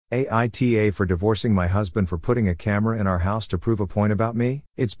AITA for divorcing my husband for putting a camera in our house to prove a point about me?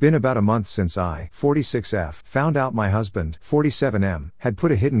 It's been about a month since I, 46F, found out my husband, 47M, had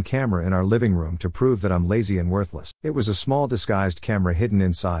put a hidden camera in our living room to prove that I'm lazy and worthless. It was a small disguised camera hidden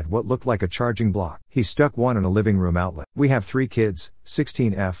inside what looked like a charging block. He stuck one in a living room outlet. We have 3 kids,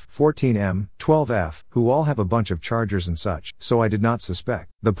 16F, 14M, 12F, who all have a bunch of chargers and such, so I did not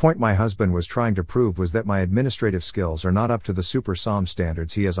suspect. The point my husband was trying to prove was that my administrative skills are not up to the super SOM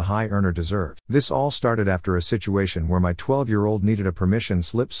standards he as a high earner deserved. This all started after a situation where my 12-year-old needed a permission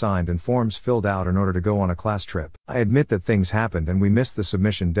slip signed and forms filled out in order to go on a class trip. I admit that things happened and we missed the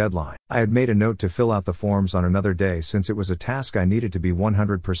submission deadline. I had made a note to fill out the forms on another day since it was a task I needed to be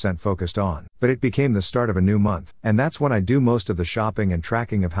 100% focused on. But it became the start of a new month, and that's when I do most of the shopping and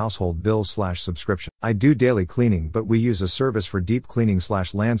tracking of household bills/subscription. I do daily cleaning, but we use a service for deep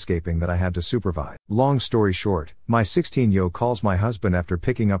cleaning/landscaping that I had to supervise. Long story short, my 16-yo calls my husband after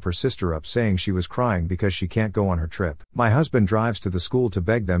picking up her sister up saying she was crying because she can't go on her trip. My husband drives to the school to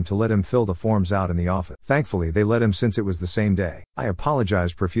beg them to let him fill the forms out in the office. Thankfully they let him since it was the same day. I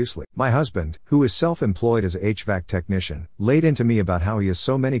apologized profusely. My husband, who is self-employed as a HVAC technician, laid into me about how he has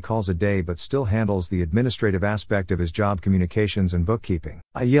so many calls a day but still handles the administrative aspect of his job, communications and bookkeeping.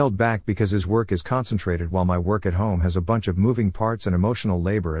 I yelled back because his work is concentrated while my work at home has a bunch of moving parts and emotional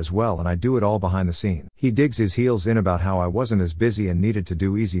labor as well, and I do it all behind the scenes. He digs his heels in about how I wasn't as busy and needed to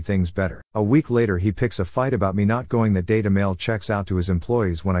do easy things better. A week later he picks a fight about me not going the day to mail checks out to his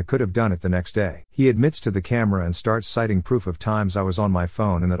employees when I could have done it the next day. He admits to the camera and starts citing proof of times I was on my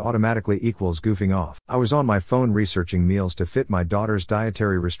phone, and that automatically equals goofing off. I was on my phone researching meals to fit my daughter's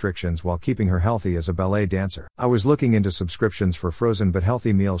dietary restrictions while keeping her healthy as a ballet dancer. I was looking into subscriptions for frozen but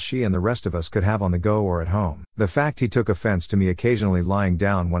healthy meals she and the rest of us could have on the go or at home. The fact he took offense to me occasionally lying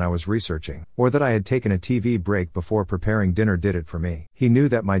down when I was researching, or that I had taken a TV break before preparing dinner did it for me. He knew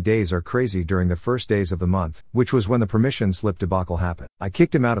that my days are crazy during the first days of the month, which was when the permission slip debacle happened. I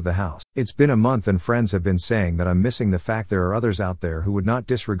kicked him out of the house. It's been a month and friends have been saying that I'm missing the fact there are others out there who would not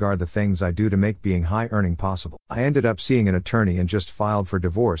disregard the things I do to make being high earning possible. I ended up seeing an attorney and just filed for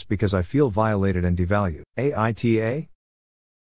divorce because I feel violated and devalued. AITA?